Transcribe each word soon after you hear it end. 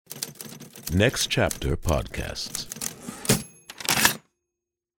Next Chapter Podcasts.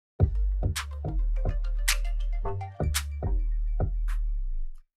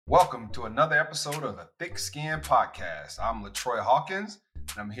 Welcome to another episode of the Thick Skin Podcast. I'm LaTroy Hawkins,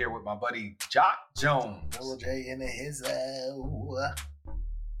 and I'm here with my buddy Jacque Jones. Double J in his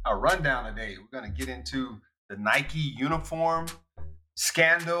Our rundown today, we're going to get into the Nike uniform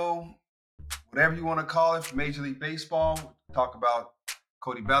scandal, whatever you want to call it, for Major League Baseball. We'll talk about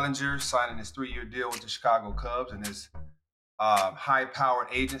Cody Bellinger signing his 3-year deal with the Chicago Cubs and his high-powered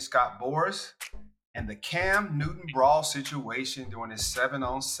agent, Scott Boras, and the Cam Newton Brawl situation during his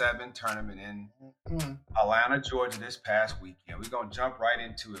 7-on-7 tournament in Atlanta, Georgia this past weekend. We're going to jump right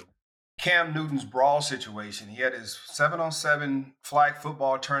into it. Cam Newton's Brawl situation. He had his 7-on-7 flag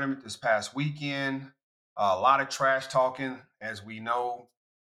football tournament this past weekend. A lot of trash talking, as we know,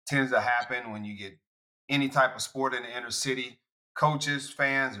 tends to happen when you get any type of sport in the inner city. Coaches,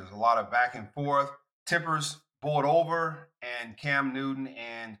 fans, there's a lot of back and forth. Tempers boiled over, and Cam Newton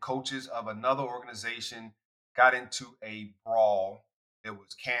and coaches of another organization got into a brawl. It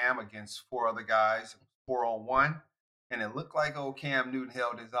was Cam against 4 other guys. It was 4-on-1, and it looked like old Cam Newton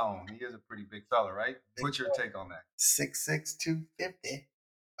held his own. He is a pretty big fella, right? What's your take on that? 6'6", 250.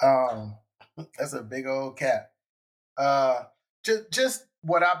 That's a big old cat. Just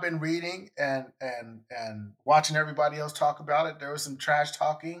what I've been reading and watching everybody else talk about it. There was some trash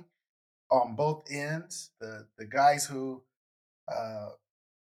talking on both ends. The guys who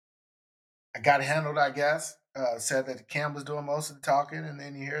got handled, I guess, said that Cam was doing most of the talking, and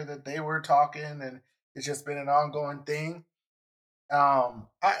then you hear that they were talking, and it's just been an ongoing thing. I'm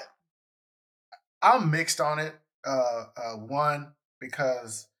mixed on it. One,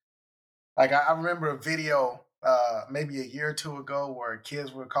 because like I remember a video maybe a year or two ago where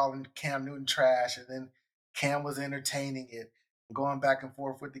kids were calling Cam Newton trash, and then Cam was entertaining it, going back and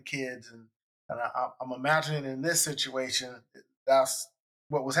forth with the kids, and I'm imagining in this situation that's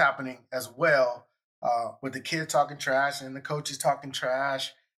what was happening as well, with the kids talking trash and the coaches talking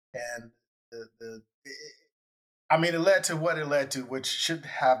trash, and it led to what it led to, which should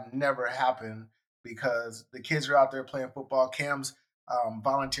have never happened because the kids are out there playing football. Cam's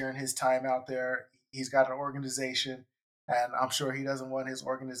volunteering his time out there. He's got an organization, and I'm sure he doesn't want his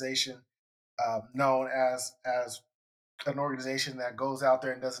organization known as an organization that goes out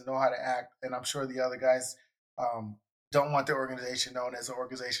there and doesn't know how to act. And I'm sure the other guys don't want their organization known as an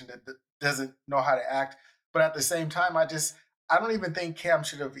organization that doesn't know how to act. But at the same time, I don't even think Cam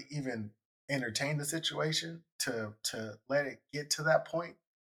should have even entertained the situation to let it get to that point.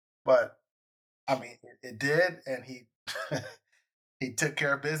 But I mean, it did, and he he took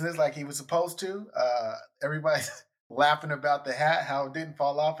care of business like he was supposed to. Everybody's laughing about the hat, how it didn't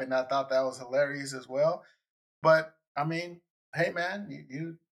fall off, and I thought that was hilarious as well. But I mean, hey man,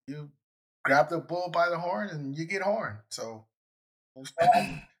 you grab the bull by the horn and you get horned. So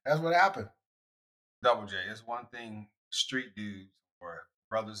that's what happened. Double J, it's one thing street dudes or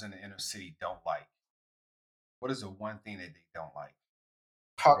brothers in the inner city don't like. What is the one thing that they don't like?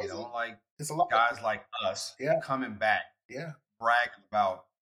 They don't like guys like us coming back, bragging about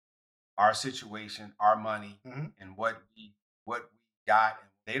our situation, our money, and what we got and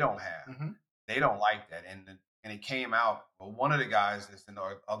they don't have. They don't like that. And it came out, well, one of the guys that's in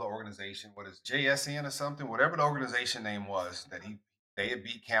the other organization, what is JSN or something, whatever the organization name was, that they had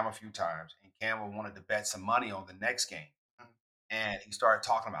beat Cam a few times, and Cam wanted to bet some money on the next game. And he started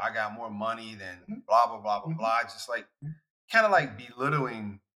talking about, I got more money than blah, blah, blah, blah, blah. Just like, kind of like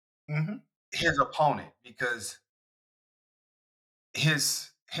belittling his opponent because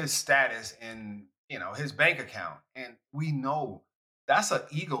his status in, his bank account. And we know that's an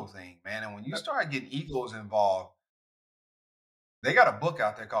ego thing, man. And when you start getting egos involved, they got a book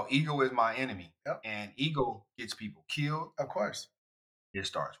out there called Ego is My Enemy. Yep. And ego gets people killed. Of course. It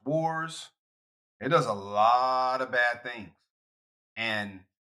starts wars. It does a lot of bad things. And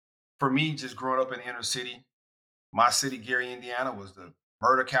for me, just growing up in the inner city, my city, Gary, Indiana, was the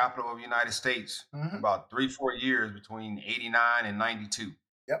murder capital of the United States for about 3-4 years between 89 and 92.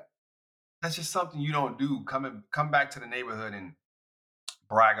 Yep. That's just something you don't do. Come back to the neighborhood and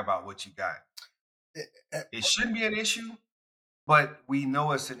brag about what you got. It shouldn't be an issue, but we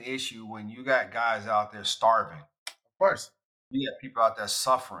know it's an issue when you got guys out there starving. Of course. You got people out there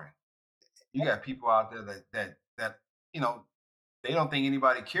suffering. You got people out there that they don't think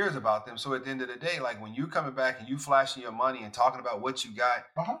anybody cares about them. So at the end of the day, like when you coming back and you flashing your money and talking about what you got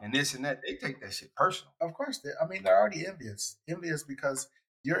and this and that, they take that shit personal. Of course. They're already envious because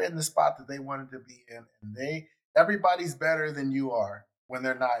you're in the spot that they wanted to be in, and everybody's better than you are when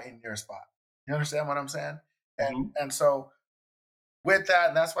they're not in your spot. You understand what I'm saying? And so with that,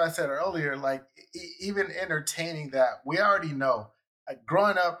 and that's why I said earlier, like even entertaining that, we already know.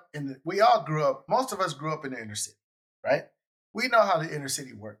 Growing up we all grew up. Most of us grew up in the inner city, right? We know how the inner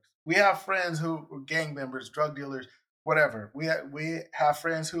city works. We have friends who were gang members, drug dealers, whatever. We have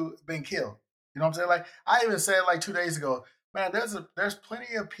friends who've been killed. You know what I'm saying? Like I even said like 2 days ago, man. There's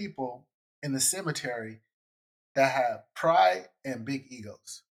plenty of people in the cemetery that have pride and big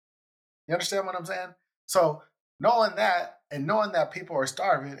egos. You understand what I'm saying? So knowing that and knowing that people are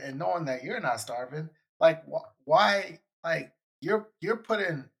starving and knowing that you're not starving, like why? Like you're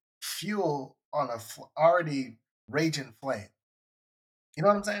putting fuel on a already raging flame. You know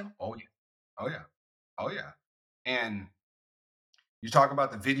what I'm saying? Oh yeah. Oh yeah. Oh yeah. And you talk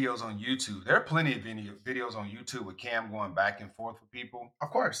about the videos on YouTube. There are plenty of videos on YouTube with Cam going back and forth with people.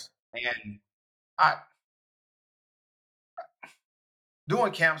 Of course. And I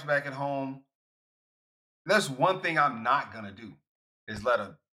doing camps back at home, there's one thing I'm not gonna do is let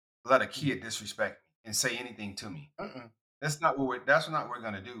a kid disrespect me and say anything to me. Mm-mm. That's not what we're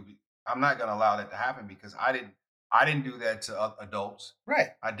gonna do. I'm not gonna allow that to happen because I didn't do that to adults. Right.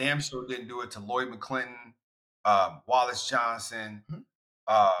 I damn sure didn't do it to Lloyd McClinton, Wallace Johnson,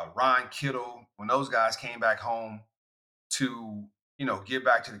 Mhm. Ron Kittle when those guys came back home to give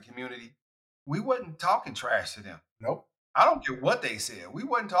back to the community. We wasn't talking trash to them. Nope. I don't care what they said. We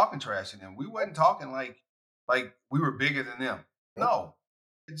wasn't talking trash to them. We wasn't talking like we were bigger than them. Nope.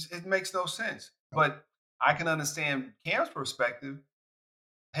 No, it makes no sense. Nope. But I can understand Cam's perspective.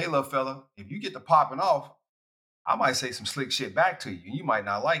 Hey, little fella, if you get to popping off, I might say some slick shit back to you, and you might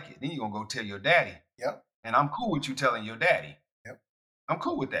not like it. Then you're gonna go tell your daddy, Yep. and I'm cool with you telling your daddy. Yep. I'm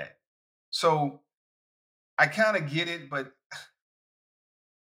cool with that. So I kind of get it, but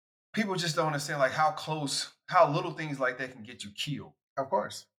people just don't understand like how little things like that can get you killed. Of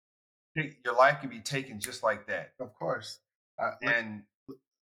course. Your life can be taken just like that. Of course. Look. And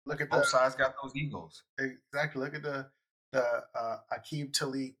Look at the both sides got those egos. exactly. Look at the Akeem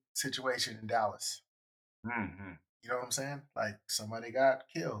Talik situation in Dallas. Hmm. You know what I'm saying? Like somebody got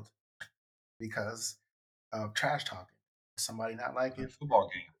killed because of trash talking. Somebody not A liking football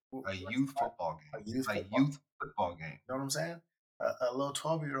game, a youth somebody, football a game, youth a football. youth football game. You know what I'm saying? A little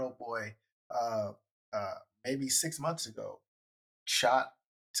 12-year-old boy, uh, uh, maybe 6 months ago, shot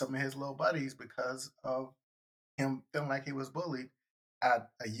some of his little buddies because of him feeling like he was bullied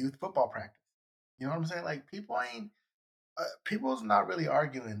at a youth football practice. You know what I'm saying? Like people's not really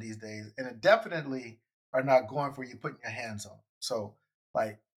arguing these days, and it definitely are not going for you putting your hands on 'em. So,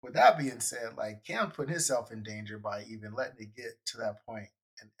 like with that being said, like Cam putting himself in danger by even letting it get to that point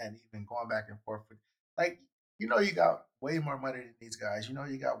and even going back and forth with, like, you got way more money than these guys. You know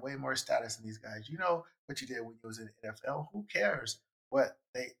you got way more status than these guys. You know what you did when you was in the NFL. Who cares what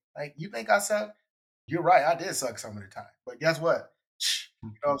they like? You think I suck? You're right. I did suck some of the time, but guess what? You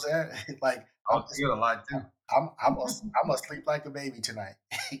know what I'm saying? Like I I'm was scared a lot too. I'm gonna sleep like a baby tonight.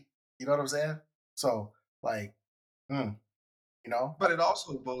 You know what I'm saying? So like, mm, you know, But it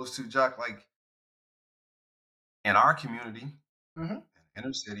also goes to Jock, like in our community, hmm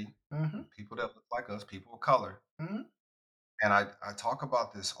inner city, hmm people that look like us, people of color. hmm And I talk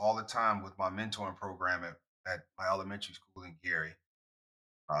about this all the time with my mentoring program at my elementary school in Gary.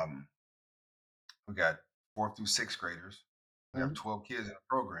 Um, we got fourth through sixth graders. We have hmm 12 kids in the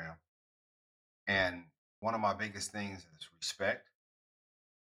program. And one of my biggest things is respect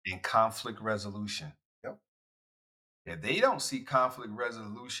and conflict resolution. yep, If they don't see conflict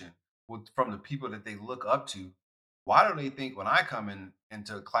resolution from the people that they look up to, why do they think when I come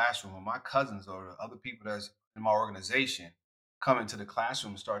into a classroom with my cousins or the other people that's in my organization come into the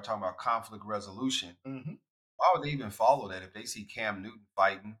classroom and start talking about conflict resolution? hmm Why would they even follow that if they see Cam Newton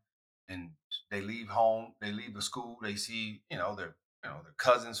fighting and they leave home, they leave the school, they see their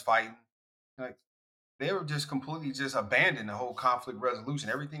cousins fighting? Like, they were just completely just abandon the whole conflict resolution.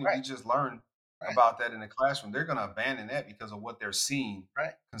 Everything that right, we just learned right, about that in the classroom, they're going to abandon that because of what they're seeing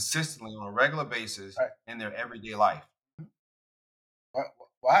right, consistently on a regular basis right. in their everyday life. Mhm.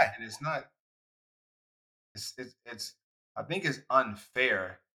 Why? And it's not, it's I think it's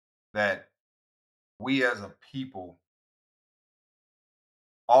unfair that we as a people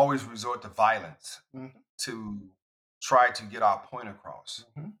always resort to violence hmm to try to get our point across.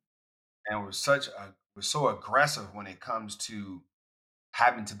 hmm And we're so aggressive when it comes to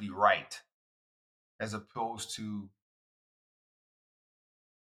having to be right as opposed to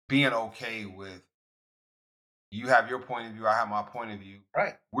being okay with you have your point of view, I have my point of view.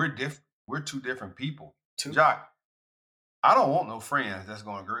 Right. We're different. We're two different people. Two. Jock, I don't want no friends that's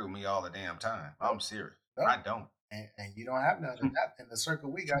gonna agree with me all the damn time. I'm Nope. serious. I Nope. don't. And you don't have none in that in the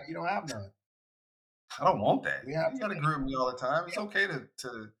circle we got. You don't have none. I don't want that. We You have ain't to got to make agree with me all the time. It's okay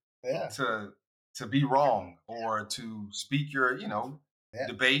yeah, to to be wrong or to speak your, yeah,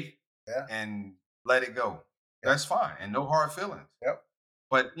 debate yeah, and let it go. yep, That's fine and no hard feelings. yep.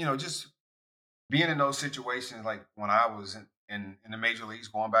 But just being in those situations, like when I was in the major leagues,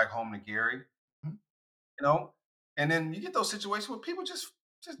 going back home to Gary, Mhm. you know, and then you get those situations where people just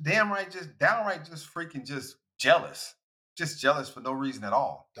damn right, just downright, just freaking, just jealous for no reason at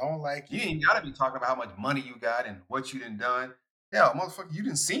all. Don't like You you. ain't got to be talking about how much money you got and what you done. Hell, motherfucker, you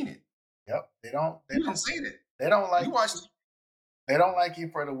didn't seen it. Yep. You didn't seen it. They don't like You watched. they don't like you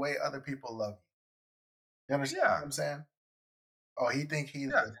for the way other people love you. You understand what Yeah, I'm saying? Oh, he think he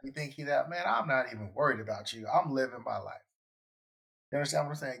yeah, this, he think he that. Man, I'm not even worried about you. I'm living my life. You understand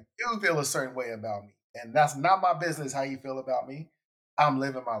what I'm saying? You feel a certain way about me. And that's not my business how you feel about me. I'm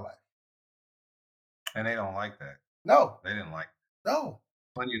living my life. and they don't like that. No, They didn't like no.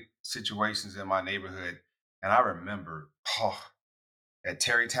 plenty of situations in my neighborhood, and I remember at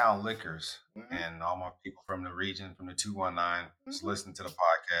Terrytown Liquors Mhm, and all my people from the region, from the 219, just mhm. listening to the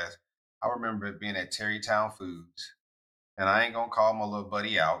podcast. I remember it being at Terrytown Foods, and I ain't gonna call my little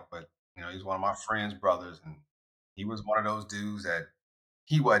buddy out, but he's one of my friend's brothers, and he was one of those dudes that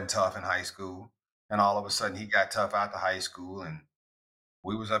he wasn't tough in high school, and all of a sudden he got tough after high school, and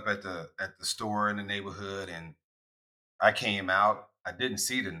we was up at the store in the neighborhood, and I came out. I didn't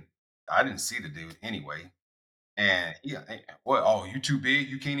see the dude anyway, and yeah, what? Oh, you too big?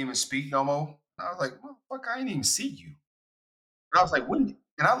 You can't even speak no more. And I was like, motherfucker, I ain't even see you. And I was like, when?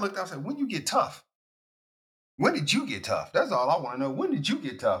 And I looked. I was like, when you get tough? When did you get tough? That's all I want to know. When did you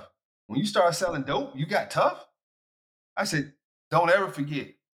get tough? When you started selling dope, you got tough? I said, don't ever forget,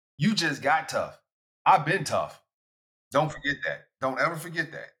 you just got tough. I've been tough. Don't forget that. Don't ever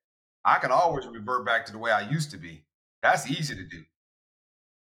forget that. I can always revert back to the way I used to be. That's easy to do.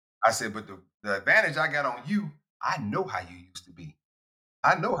 I said, but the advantage I got on you, I know how you used to be.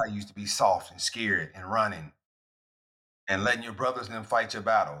 I know how you used to be soft and scared and running and letting your brothers and them fight your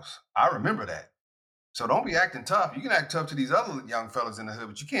battles. I remember that. So don't be acting tough. You can act tough to these other young fellas in the hood,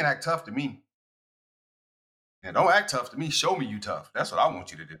 but you can't act tough to me. And don't act tough to me. Show me you tough. That's what I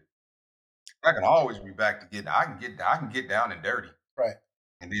want you to do. I can always be back to get. I can get down and dirty. Right,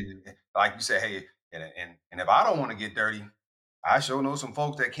 And then, like you say, hey, and if I don't want to get dirty, I sure know some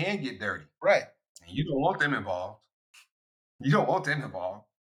folks that can get dirty, right. and you don't want them involved. You don't want them involved.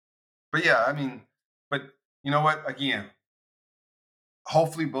 But yeah, I mean, but you know what? Again,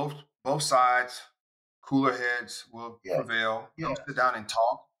 hopefully both sides, cooler heads will Yeah, prevail. yeah, Come sit down and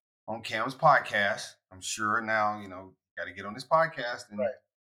talk on Cam's podcast. I'm sure now got to get on this podcast and right,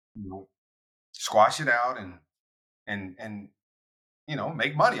 you know squash it out and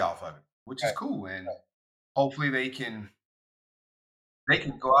make money off of it, which is right, cool. And right. hopefully they can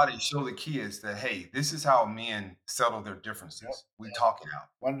go out and show the kids that hey, this is how men settle their Yep. differences. We talk it out.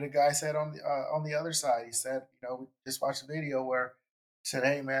 One of the guys said on the other side, he said, we just watched a video where he said,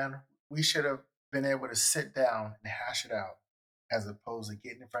 "Hey, man, we should have been able to sit down and hash it out, as opposed to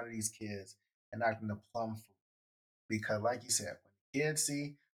getting in front of these kids and acting the plum fool." Because, like you said, when the kids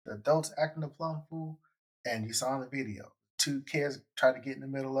see the adults acting the plum fool, and you saw in the video, two kids tried to get in the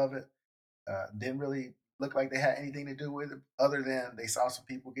middle of it, didn't really look like they had anything to do with it, other than they saw some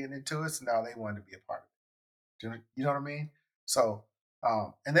people getting into it, so now they wanted to be a part of it. You know what I mean? So,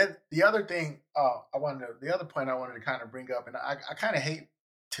 and then the other thing the other point I wanted to kind of bring up, and I kind of hate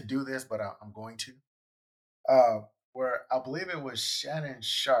to do this, but I'm going to, where I believe it was Shannon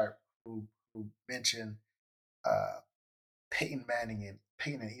Sharp who mentioned uh, Peyton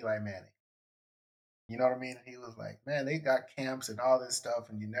and Eli Manning. You know what I mean? And he was like, "Man, they got camps and all this stuff,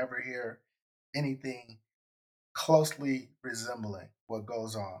 and you never hear anything closely resembling what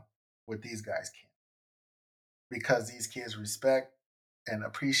goes on with these guys' camp." Because these kids respect and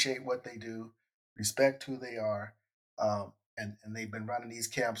appreciate what they do, respect who they are, and they've been running these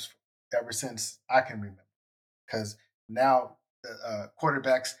camps ever since I can remember. Because now the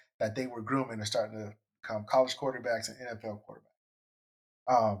quarterbacks that they were grooming are starting to become college quarterbacks and NFL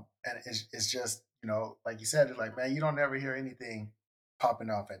quarterbacks. And it's just like you said, it's like, man, you don't ever hear anything popping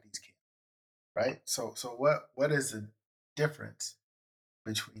off at these camps, right? So what is the difference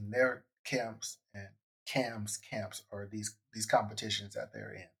between their camps and Cam's camps, or these competitions that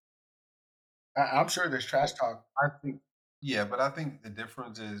they're in? I'm sure there's trash talk. I think, yeah, but I think the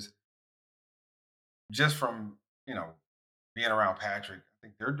difference is just from being around Patrick. I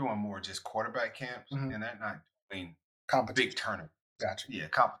think they're doing more just quarterback camps, Mhm. and they're not doing big Competition. tournaments. Gotcha. Yeah,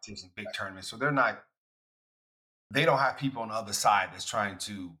 competition, big tournaments. So they're not. They don't have people on the other side that's trying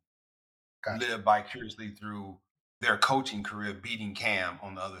to Gotcha. live vicariously through their coaching career, beating Cam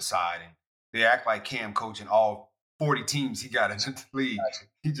on the other side. they act like Cam coaching all 40 teams he got in the league. Gotcha.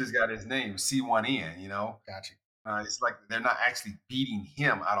 He just got his name C1N, you know. Gotcha. It's like they're not actually beating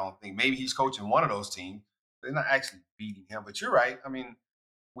him. I don't think. Maybe he's coaching one of those teams. They're not actually beating him. But you're right. I mean,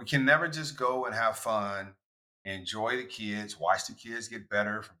 we can never just go and have fun, enjoy the kids, watch the kids get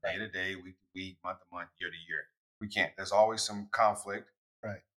better from day to day, week to week, month to month, year to year. We can't. There's always some conflict.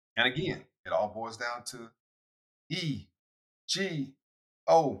 Right. And again, it all boils down to EGO,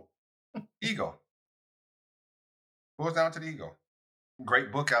 ego. Boils down to the ego.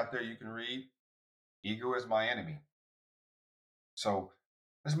 Great book out there you can read. Ego is my enemy. So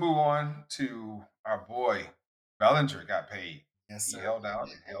let's move on to our boy Bellinger got paid. Yes, He sir. held out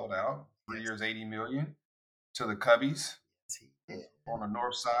and held out. 3 Yes. years, $80 million to the Cubbies Yes, he did. on the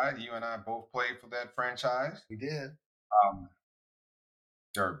north side. You and I both played for that franchise. We did. Um,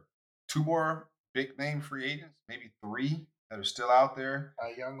 there are 2 more big name free agents, maybe 3 that are still out there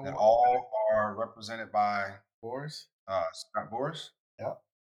Young that one. all are represented by Boras. Scott Boras, Yep.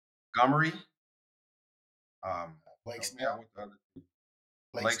 Montgomery, Blake help me out Snell. with the other 2.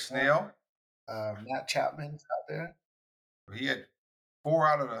 Blake Blake Snell. Snell. Matt Chapman's out there. He had 4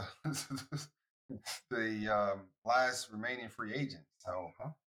 out of the last remaining free agents. So,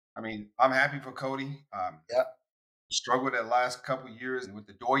 I mean, I'm happy for Cody. Yep. Struggled that last couple years with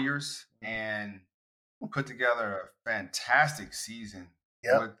the Doyers and put together a fantastic season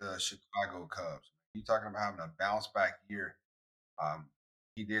Yep. with the Chicago Cubs. You talking about having a bounce back year.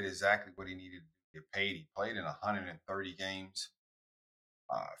 He did exactly what he needed to get paid. He played in 130 games,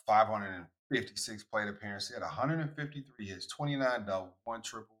 556 plate appearances. He had 153 hits, 29 double, 1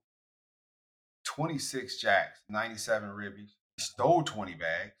 triple, 26 jacks, 97 ribbies. He stole 20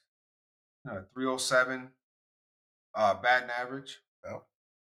 bags, 307 batting average Yep.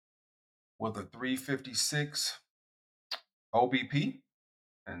 with a 356 OBP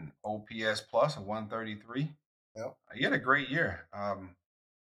and OPS plus a 133. Yep. He had a great year.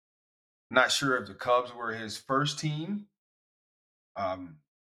 Not sure if the Cubs were his first team.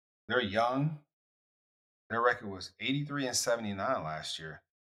 They're young. Their record was 83-79 last year.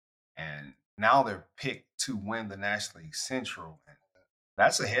 And now they're picked to win the National League Central. And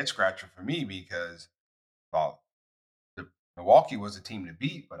that's a head scratcher for me because well, Milwaukee was the team to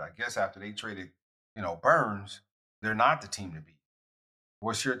beat, but I guess after they traded, Burns, they're not the team to beat.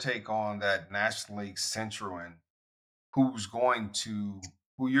 What's your take on that National League Central and who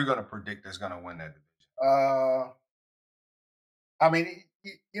you're going to predict is going to win that division? I mean,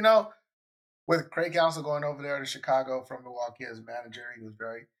 with Craig Counsell going over there to Chicago from Milwaukee as manager, he was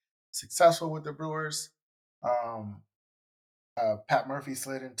very successful with the Brewers. Pat Murphy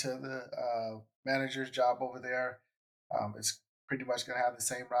slid into the manager's job over there. It's pretty much going to have the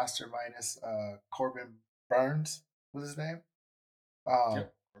same roster minus Corbin Burns was his name.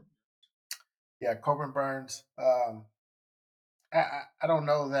 Yeah, Corbin Burns. I don't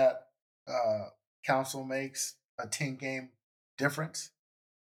know that Counsell makes a 10-game difference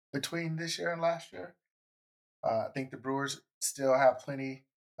between this year and last year. I think the Brewers still have plenty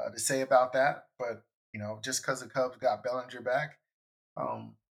to say about that, but just because the Cubs got Bellinger back,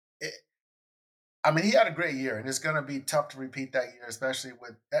 he had a great year, and it's going to be tough to repeat that year, especially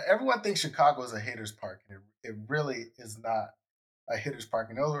with everyone thinks Chicago is a hitter's park, and it really is not a hitter's park.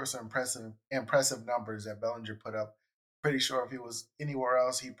 And those were some impressive numbers that Bellinger put up. Pretty sure if he was anywhere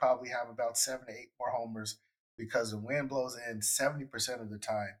else, he'd probably have about 7 to 8 more homers because the wind blows in 70% of the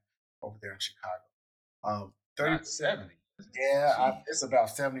time over there in Chicago. 30%. Yeah, it's about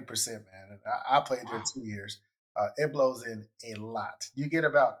 70%, man. And I played there 2 years. It blows in a lot. You get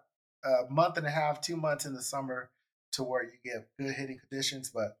about a month and a half, 2 months in the summer to where you get good hitting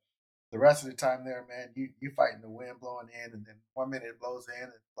conditions, but the rest of the time there, man, you fighting the wind blowing in, and then 1 minute it blows in,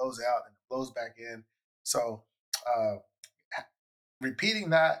 and it blows out, and it blows back in. So repeating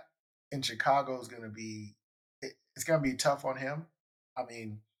that in Chicago is going to be it's going to be tough on him. I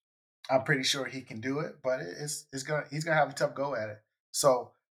mean, I'm pretty sure he can do it, but he's gonna have a tough go at it.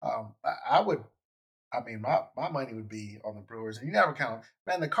 So my money would be on the Brewers, and you never count,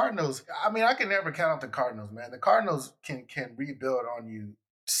 man. The Cardinals. I can never count out the Cardinals, man. The Cardinals can rebuild on you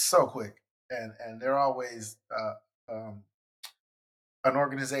so quick, and they're always an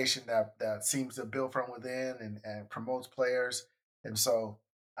organization that seems to build from within and promotes players, and so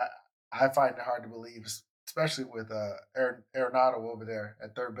I find it hard to believe, especially with Arenado over there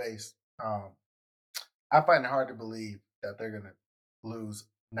at third base. I find it hard to believe that they're going to lose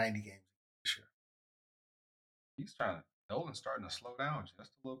 90 games this year. Nolan's starting to slow down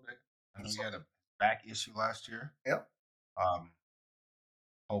just a little bit. I know he had a back issue last year. Yep.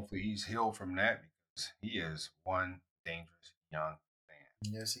 Hopefully he's healed from that because he is one dangerous young man.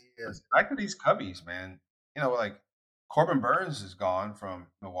 Yes, he is. Back to these Cubbies, man. Like Corbin Burns is gone from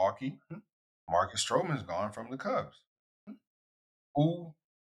Milwaukee. Mhm. Marcus Stroman's gone from the Cubs. Mhm. Who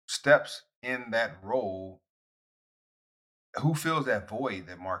steps in that role? Who fills that void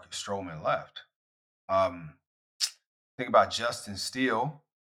that Marcus Stroman left? Um, think about Justin Steele.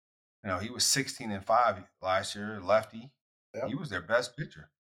 He was 16-5 last year, lefty. He Yep. was their best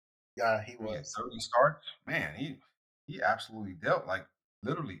pitcher. Yeah, he He had was. 30 starts. Man, he absolutely dealt like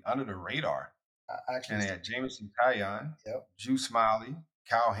literally under the radar. I actually. And they had Jameson Taillon, Yep. Juice Smiley,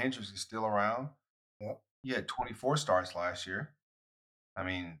 Kyle Hendricks is still around. Yep. He had 24 starts last year. I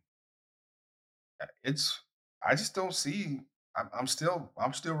mean, it's I just don't see. I'm still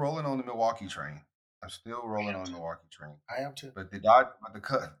rolling on the Milwaukee train. I'm still rolling on the Milwaukee train. I am too. But the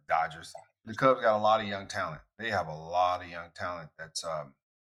Dodgers, the Cubs got a lot of young talent. They have a lot of young talent. They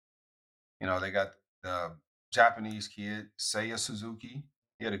got the Japanese kid Seiya Suzuki.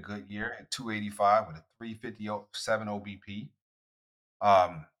 He had a good year at 285 with a 357 OBP.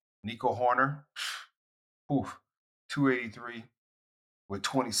 Nico Horner, oof, 283 with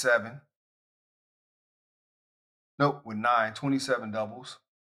 27. Nope, with 27 doubles.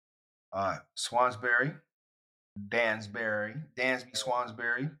 Swansbury, Dansby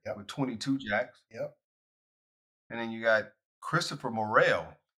Swansbury Yep. with 22 jacks. Yep. And then you got Christopher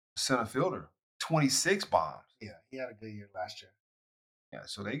Morel, center fielder, 26 bombs. Yeah, he had a good year last year. Yeah,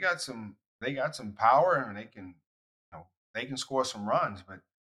 so they got some power and they can score some runs, but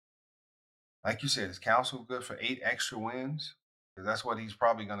like you said, is Council good for 8 extra wins? Because that's what he's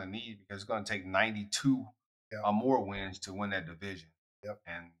probably going to need because it's going to take 92 Yep. or more wins to win that division. Yep.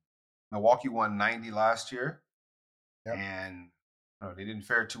 And Milwaukee won 90 last year, Yep. and they didn't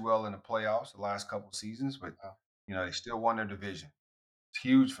fare too well in the playoffs the last couple seasons, but Wow. they still won their division. It's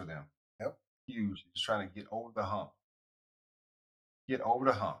huge for them. Yep. Huge. Just trying to get over the hump. Get over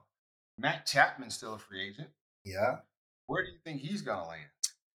the hump. Matt Chapman's still a free agent. Yeah. Where do you think he's going to land?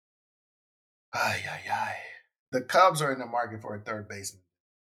 Ay, ay, ay. The Cubs are in the market for a third baseman.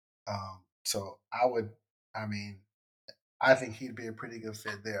 So I think he'd be a pretty good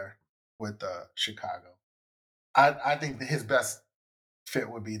fit there with Chicago. I think that his best fit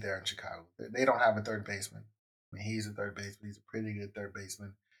would be there in Chicago. They don't have a third baseman. I mean, he's a third baseman. He's a pretty good third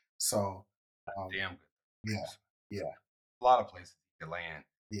baseman. So, Damn good. yeah, yeah, A lot of places he could land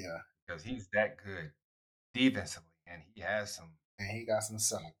yeah. because he's that good defensively, and he has some. And he got some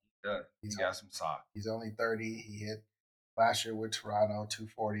suck. He's got some sock. He's only 30. He hit last year with Toronto,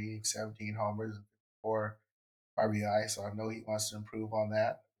 240, 17 homers, and 4 RBI. So I know he wants to improve on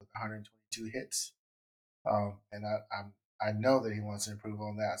that with 122 hits. And I know that he wants to improve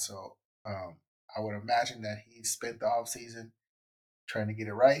on that. So I would imagine that he spent the offseason trying to get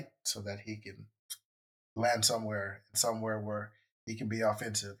it right so that he can land somewhere where he can be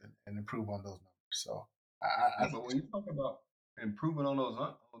offensive and improve on those numbers. So I But when you talk about improving on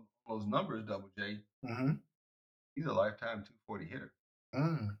those numbers, Double J, mm-hmm. he's a lifetime 240 hitter.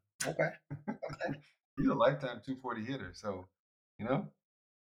 Okay. Okay. He's a lifetime 240 hitter. So, you know,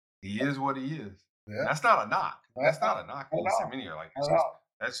 he is what he is. Yeah. That's not a knock. That's Not not a knock at against all. him anyway. Like Not at all.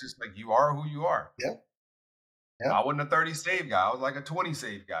 that's just like you are who you are. Yep. Yep. I wasn't a 30 save guy. I was like a 20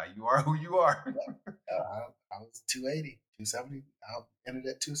 save guy. You are who you are. I was 280, 270. I ended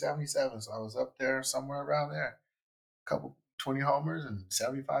at 277, so I was up there somewhere around there. A couple 20 homers and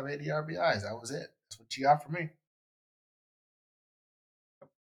 75, 80 RBIs. That was it. That's what you got for me.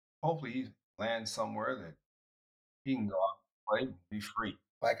 Hopefully he lands somewhere that he can go out and play, be free.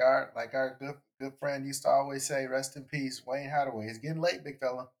 Like our good friend used to always say, rest in peace, Wayne Hathaway. It's getting late, big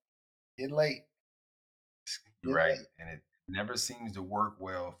fella. Getting late. You're Getting right. late. And it never seems to work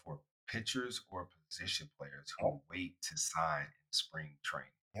well for pitchers or position players who Yep. wait to sign in spring training.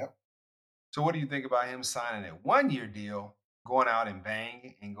 Yep. So what do you think about him signing a 1-year deal, going out and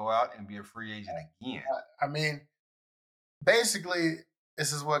bang and go out and be a free agent again? I mean, basically,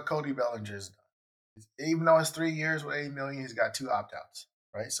 this is what Cody Bellinger's done. Even though it's 3 years with $80 million, he's got 2 opt outs,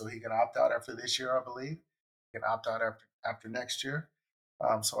 right? So he can opt out after this year, I believe. He can opt out after next year.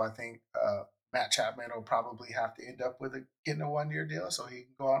 So I think Matt Chapman will probably have to end up with getting a 1-year deal so he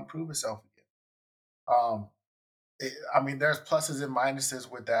can go out and prove himself again. There's pluses and minuses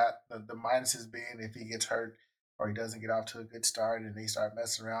with that. The minuses being if he gets hurt or he doesn't get off to a good start and they start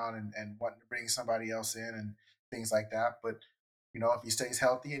messing around and wanting to bring somebody else in and things like that. But, if he stays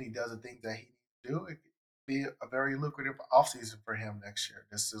healthy and he does the things that he needs to do, it could be a very lucrative offseason for him next year,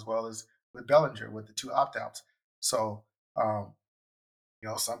 just as well as with Bellinger with the 2 opt outs. So,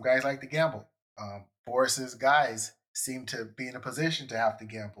 some guys like to gamble. Boris's guys seem to be in a position to have to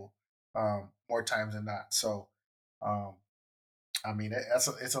gamble more times than not. So, I mean,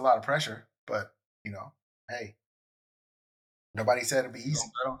 it's a lot of pressure, but hey, nobody said it'd be You're gonna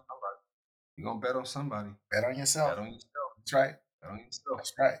easy. bet on somebody. You're gonna bet on somebody. Bet on yourself. Bet on yourself. That's right. Bet on yourself.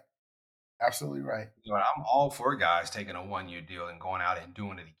 That's right. Absolutely right. I'm all for guys taking a 1-year deal and going out and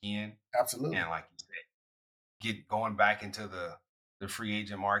doing it again. Absolutely. And like you said, going back into the free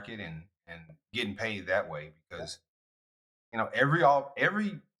agent market and getting paid that way because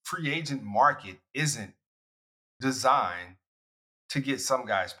every free agent market isn't designed to get some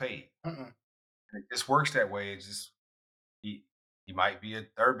guys paid. Mm-mm. And it just works that way. It's just he might be a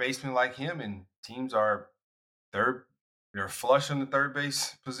third baseman like him, and teams are third. They're flush in the third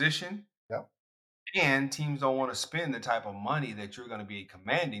base position, Yep. and teams don't want to spend the type of money that you're going to be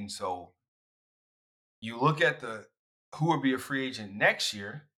commanding. So you look at who will be a free agent next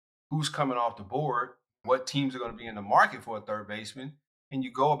year, who's coming off the board, what teams are going to be in the market for a third baseman, and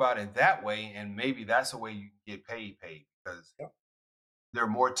you go about it that way, and maybe that's the way you get paid because Yep. there are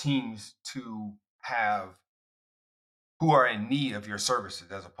more teams to have who are in need of your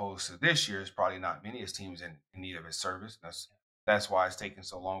services as opposed to this year. It's probably not many as teams in need of his service. That's why it's taking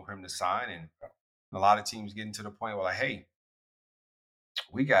so long for him to sign, and a lot of teams getting to the point where like, hey,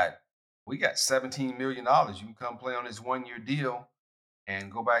 we got $17 million. You can come play on this 1-year deal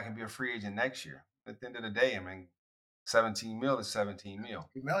and go back and be a free agent next year. At the end of the day, I mean, 17 mil is 17 mil.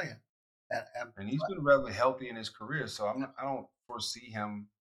 3 million. And he's been relatively healthy in his career. So I don't foresee him,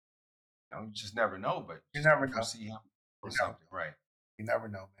 you just never know, but You just never don't know. foresee him for You never something. Right. You never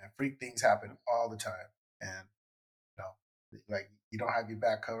know, man. Freak things happen all the time, and like you don't have your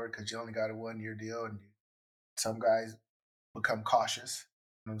back covered because you only got a 1-year deal, and some guys become cautious.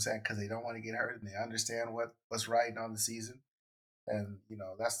 You know what I'm saying? Because they don't want to get hurt and they understand what's riding on the season. And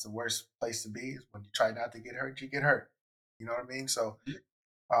that's the worst place to be is when you try not to get hurt, you get hurt. You know what I mean? So,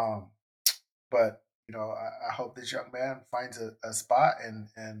 um, but I hope this young man finds a spot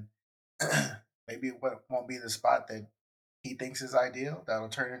and maybe it won't be the spot that he thinks is ideal. That'll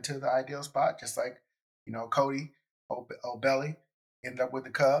turn into the ideal spot, just like Cody O'Belly ended up with the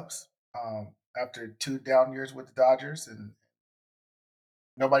Cubs after 2 down years with the Dodgers, and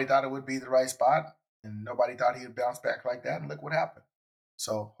nobody thought it would be the right spot, and nobody thought he would bounce back like that. And look what happened.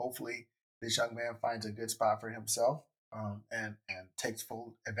 So hopefully, this young man finds a good spot for himself and takes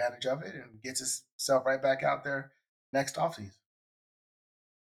full advantage of it and gets himself right back out there next offseason.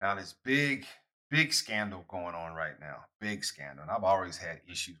 Now this big scandal going on right now. Big scandal. And I've always had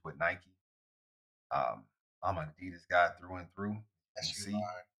issues with Nike. I'm an Adidas guy through and through. Yes, you See,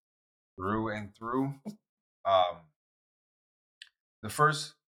 are. through and through. Um, the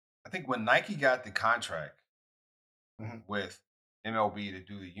first, I think when Nike got the contract with MLB to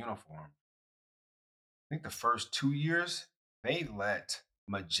do the uniform, I think the first 2 years they let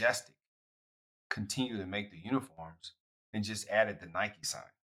Majestic continue to make the uniforms and just added the Nike sign.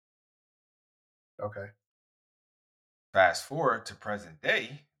 Okay. Fast forward to present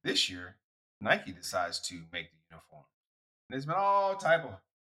day, this year, Nike decides to make the uniform. And there's been all type of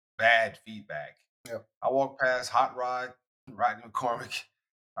bad feedback. Yep. I walked past Hot Rod, Rodney McCormick,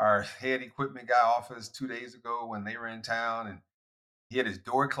 our head equipment guy office 2 days ago when they were in town, and he had his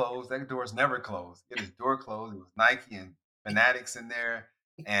door closed. That door's never closed. He had his door closed. It was Nike and Fanatics in there,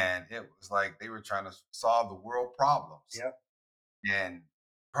 and it was like they were trying to solve the world problems. Yep. And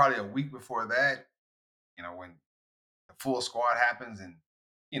probably a week before that, when the full squad happens and,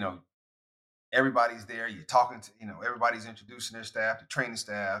 everybody's there, you're talking to, everybody's introducing their staff, the training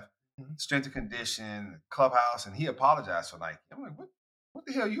staff, strength and condition, clubhouse, and he apologized for Nike. I'm like, what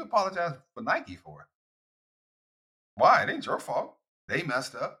the hell you apologize for Nike for? Why? It ain't your fault. They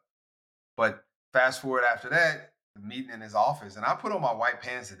messed up. But fast forward after that, the meeting in his office, and I put on my white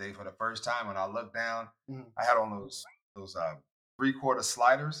pants today for the first time. When I looked down, I had on those 3/4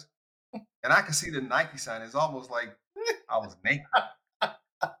 sliders, and I could see the Nike sign. It's almost like I was naked.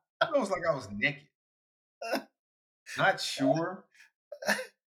 It was like I was naked. Not sure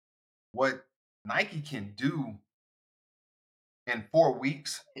what Nike can do in 4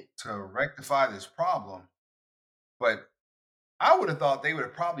 weeks to rectify this problem, but I would have thought they would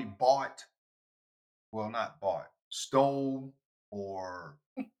have probably not bought, stole or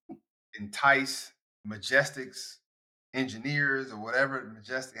entice Majestic's engineers or whatever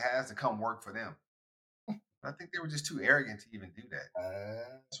Majestic has to come work for them. I think they were just too arrogant to even do that.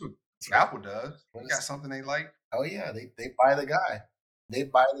 That's what Apple does. They got something they like. Oh yeah, they buy the guy. They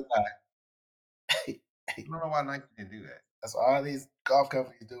buy the guy. I don't know why Nike didn't do that. That's what all these golf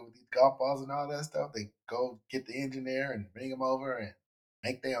companies do with these golf balls and all that stuff. They go get the engineer and bring them over and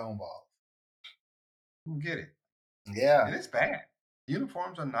make their own balls. Who get it? Yeah. And it's bad.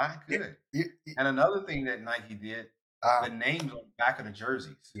 Uniforms are not good. And another thing that Nike did, The names on the back of the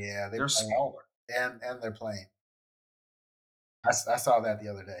jerseys. Yeah, They're smaller. and they're playing. I saw that the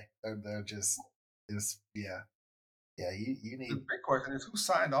other day. They're just yeah. You The need. big question is who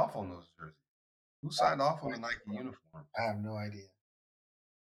signed off on those jerseys? Who I signed off on the Nike uniforms? have no idea.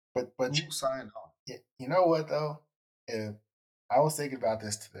 But Who signed off? you know what though? If I was thinking about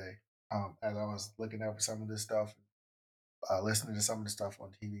this today, as I was looking over some of this stuff, listening to some of the stuff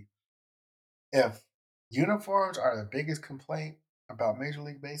on TV. If uniforms are the biggest complaint about Major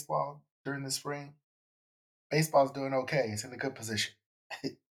League Baseball during the spring, baseball's doing okay. It's in a good position.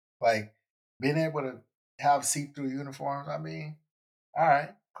 Like being able to have see-through uniforms. I mean, all right,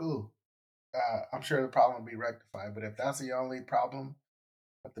 cool. I'm sure the problem will be rectified. But if that's the only problem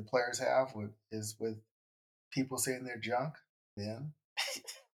that the players have with people seeing their junk, then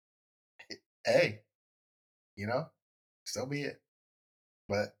hey, you know, so be it.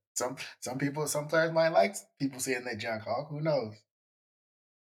 But some players might like people seeing their junk. Hawk, who knows?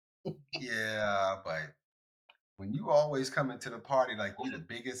 Yeah, but when you always come into the party like you the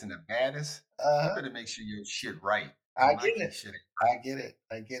biggest and the baddest, you Uh, better make sure your shit right. I And get Nike it. shit ain't I get it.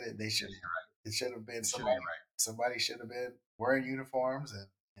 I get it. shit ain't right. It should have been It shit ain't right. somebody should have been wearing uniforms and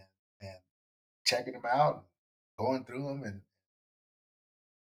checking them out, and going through them, and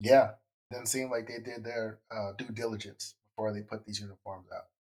yeah, doesn't seem like they did their due diligence before they put these uniforms out.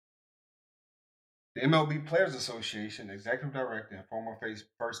 The MLB Players Association executive director and former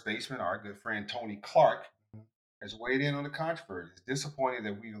first baseman, our good friend Tony Clark, Mhm. has weighed in on the controversy. It's disappointing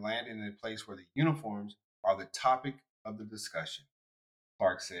that we've landed in a place where the uniforms are the topic of the discussion.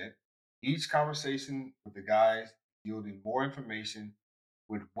 Clark said, each conversation with the guys yielding more information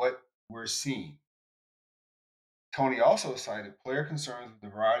with what we're seeing. Tony also cited player concerns with the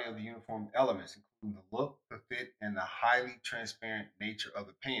variety of the uniform elements, including the look, the fit, and the highly transparent nature of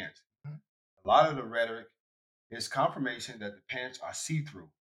the pants. Mhm. A lot of the rhetoric is confirmation that the pants are see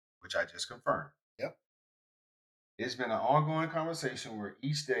through, which I just confirmed. Yep. It's been an ongoing conversation where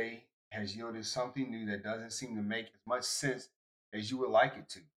each day has yielded something new that doesn't seem to make as much sense as you would like it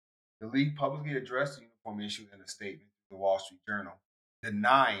to. The league publicly addressed the uniform issue in a statement to the Wall Street Journal,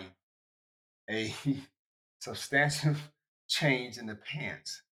 denying a substantial change in the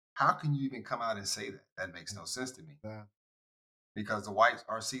pants. How can you even come out and say that? That makes no sense to me Uh, because the whites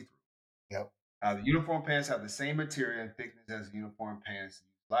are see through. yep. The uniform pants have the same material and thickness as the uniform pants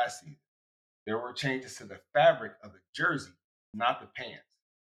used last season. There were changes to the fabric of the jersey, not the pants,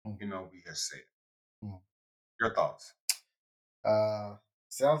 Mm. MLB has said. Mm. Your thoughts? Uh,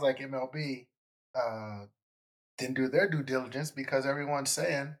 sounds like MLB didn't do their due diligence because everyone's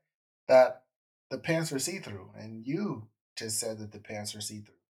saying that the pants are see through, and you just said that the pants are see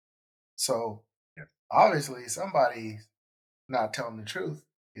through. So Yes. obviously somebody's not telling the truth.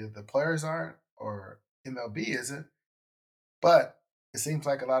 Either the players aren't or MLB isn't. But it seems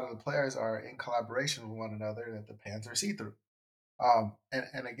like a lot of the players are in collaboration with one another that the pants are see through.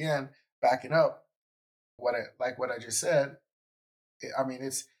 And again, backing up what I just said, I mean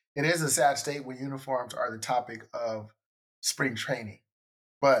it is a sad state when uniforms are the topic of spring training,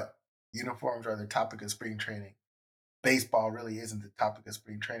 but uniforms are the topic of spring training. Baseball really isn't the topic of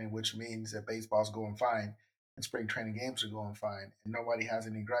spring training, which means that baseball's going fine and spring training games are going fine, and nobody has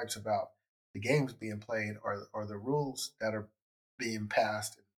any gripes about the games being played or the rules that are being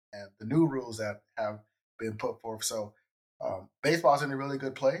passed and the new rules that have been put forth. So baseball's in a really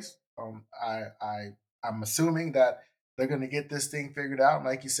good place. I'm assuming that they're going to get this thing figured out. And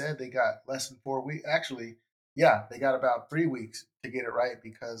like you said, they got less than 4 weeks. Actually, yeah, they got about 3 weeks to get it right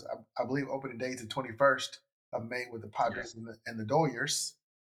because I believe opening day is the 21st of May with the Padres Yes. and the Dodgers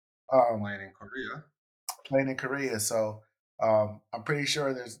Playing in Korea. playing in Korea. So I'm pretty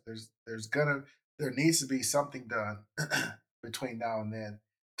sure there needs to be something done between now and then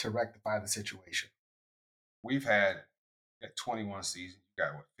to rectify the situation. We've had at 21 seasons, you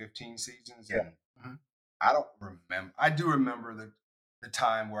got what, 15 seasons? Yeah. And Mhm. I don't remember. I do remember the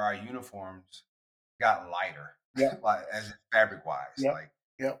time where our uniforms got lighter, Yep. like as in fabric wise, Yep. like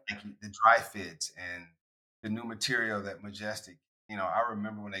Yep. the dry fits and the new material that Majestic. I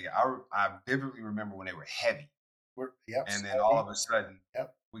remember when I vividly remember when they were heavy, Yep. and then all Steady. of a sudden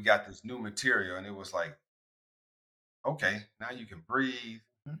Yep. we got this new material, and it was like, okay, now you can breathe,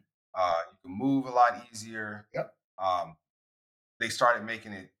 Mhm. you can move a lot easier. Yep. Um, they started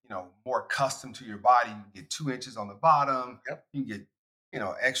making it, more custom to your body. You can get 2 inches on the bottom. Yep. You can get,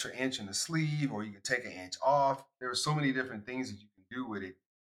 extra inch in the sleeve, or you can take an inch off. There are so many different things that you can do with it.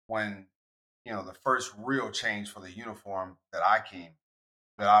 When, the first real change for the uniform that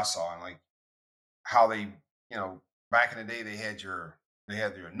I saw, and like how they, back in the day, they had your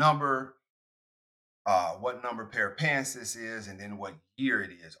number. what number pair of pants this is, and then what year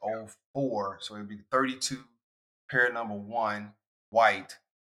it is. 04, so it'd be 32, pair number 1, white,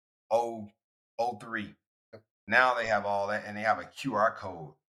 03. Now they have all that, and they have a QR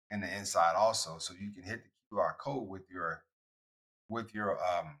code in the inside also, so you can hit the QR code with your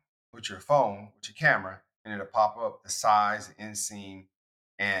phone, with your camera, and it'll pop up the size, the inseam,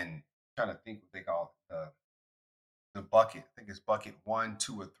 and trying to think what they call the bucket. I think it's bucket 1,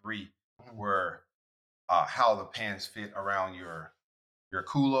 2, or 3, where how the pants fit around your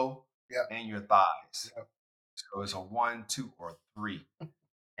culo and your thighs. So it's a 1, 2, or 3.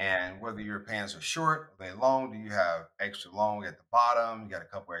 And whether your pants are short or they long, do you have extra long at the bottom? You got a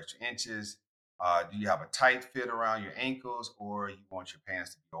couple extra inches. Do you have a tight fit around your ankles, or you want your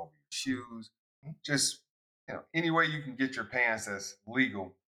pants to be over your shoes? Just, any way you can get your pants that's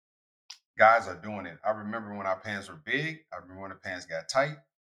legal, guys are doing it. I remember when our pants were big. I remember when the pants got tight.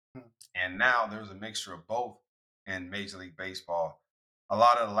 And now there's a mixture of both in Major League Baseball. A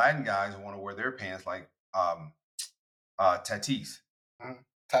lot of the Latin guys want to wear their pants like Tatis.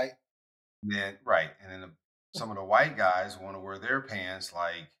 Tight. Then and then some of the white guys want to wear their pants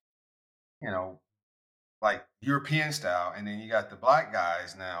like, like European style. And then you got the black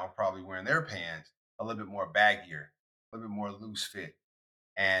guys now probably wearing their pants a little bit more baggier, a little bit more loose fit,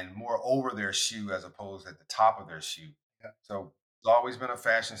 and more over their shoe as opposed at the top of their shoe. So it's always been a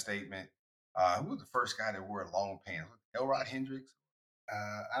fashion statement. Who was the first guy that wore long pants? Elrod Hendricks?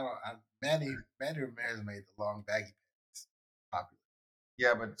 Manny Ramirez made the long baggy pants popular.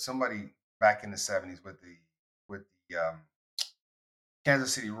 Yeah, but somebody back in the 70s with the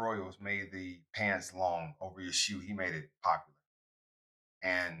Kansas City Royals made the pants long over your shoe. He made it popular.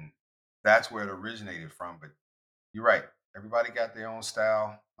 And that's where it originated from. But you're right. Everybody got their own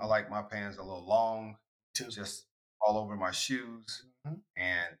style. I like my pants a little long, just all over my shoes,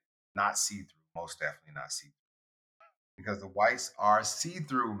 and not see-through. Most definitely not see-through. Because the whites are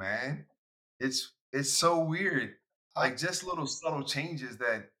see-through, man. It's so weird. Like just little subtle changes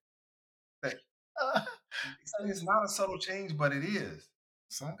that it's not a subtle change, but it is.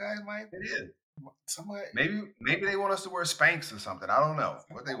 Some guys might. It is. Somebody. Maybe they want us to wear Spanx or something. I don't know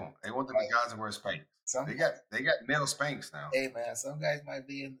what they want. They want the guys to wear Spanx. They got male Spanx now. Hey man, some guys might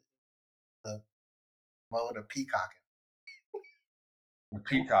be in the mode of peacocking.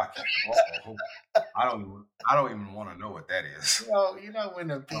 Peacocking. I don't even want to know what that is. You know when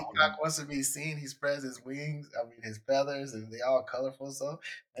the peacock wants to be seen, he spreads his wings. I mean his feathers, and they all colorful. So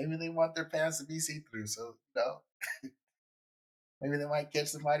maybe they want their pants to be see through. So maybe they might catch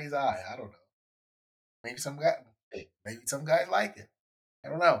somebody's eye. I don't know. Maybe some guys like it. I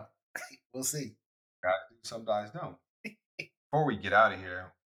don't know. We'll see. Some guys don't. Before we get out of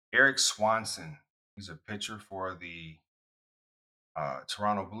here, Eric Swanson. He's a pitcher for the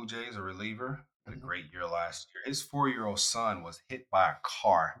Toronto Blue Jays, a reliever. Had a great year last year. His 4-year-old son was hit by a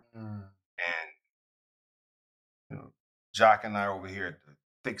car. And Jacque and I over here at the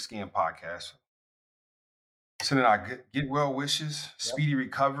Thick Skin Podcast sending our get well wishes, speedy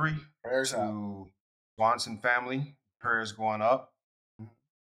recovery to Swanson family. Prayers going up.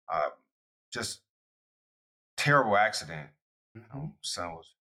 Just terrible accident. Son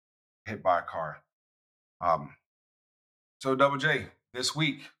was hit by a car. So Double J, this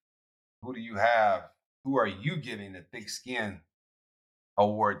week, who do you have? Who are you giving the Thick Skin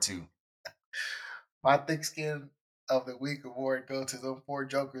Award to? My Thick Skin of the Week award goes to those 4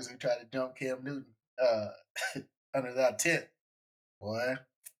 jokers who tried to jump Cam Newton under that tent. Boy,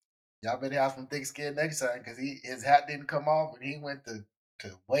 y'all better have some thick skin next time because his hat didn't come off and he went to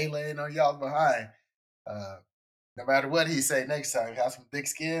waylaying on y'all behind. No matter what he say next time, have some thick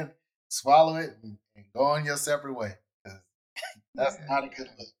skin, swallow it, and go on your separate way. That's not a good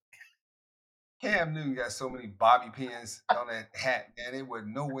look. Cam Newton got so many bobby pins on that hat, man. It was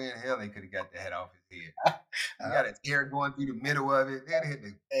nowhere in hell they could have got the hat off his head. He got his hair going through the middle of it. They'd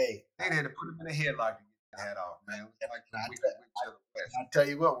had to put him in a headlock to get the hat off, man. It was like I'll tell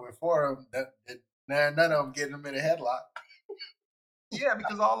you what, we're 4 of them. None of them getting them in a headlock. Yeah,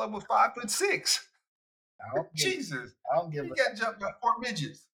 because all of them were 5'6". Jesus. I don't give he got jumped by 4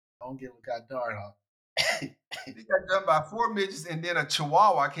 midgets. I don't give a goddamn hell. He got jumped by 4 midgets, and then a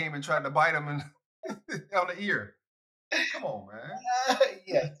chihuahua came and tried to bite him on the ear. Come on, man.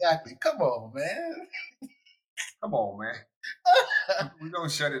 Yeah, exactly. Come on, man. Come on, man. We're going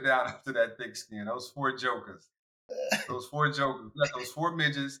to shut it down after that thick skin. Those 4 jokers. Those 4 jokers. We got those 4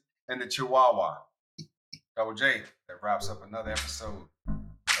 midgets and the chihuahua. Double J, that wraps up another episode of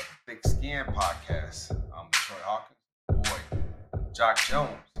the Thick Skin Podcast. I'm LaTroy Hawkins. Boy, Jacque Jones.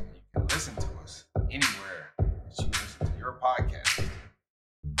 You can listen to us anywhere that you listen to your podcast.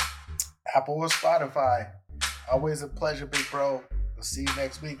 Apple or Spotify. Always a pleasure, big bro. We'll see you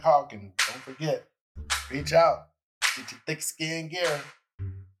next week, Hawkins. Don't forget, reach out. Get your thick skin gear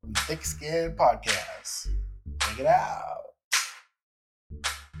from Thick Skin Podcast. Check it out.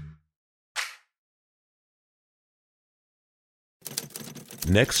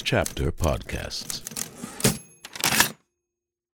 Next Chapter Podcasts.